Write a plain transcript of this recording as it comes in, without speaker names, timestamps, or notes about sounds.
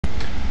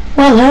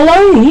Well,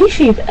 hello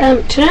YouTube.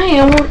 Today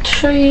I want to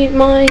show you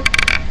my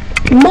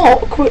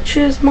Moc, which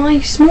is my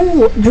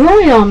small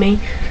droid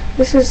army.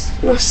 This is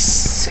my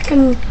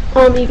second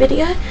army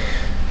video.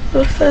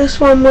 The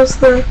first one was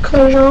the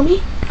clone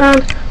army,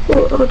 and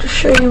I'll just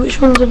show you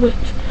which ones are which.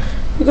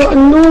 We've got a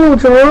normal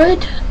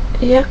droid,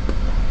 yep,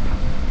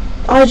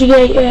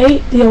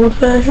 IG-88, the old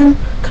version,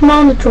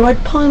 commander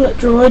droid, pilot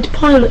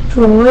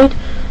droid,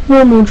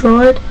 normal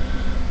droid,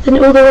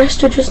 then all the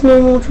rest are just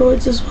normal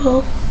droids as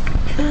well.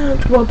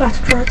 And well,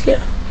 battle droids,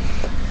 yeah.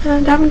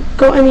 And I haven't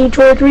got any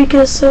droid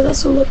reekers, so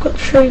that's all I've got to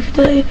show you for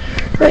today.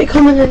 Rate,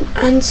 comment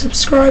and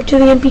subscribe to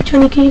the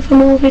MP20 key for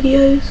more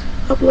videos,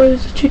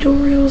 uploads,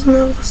 tutorials and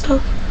other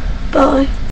stuff. Bye.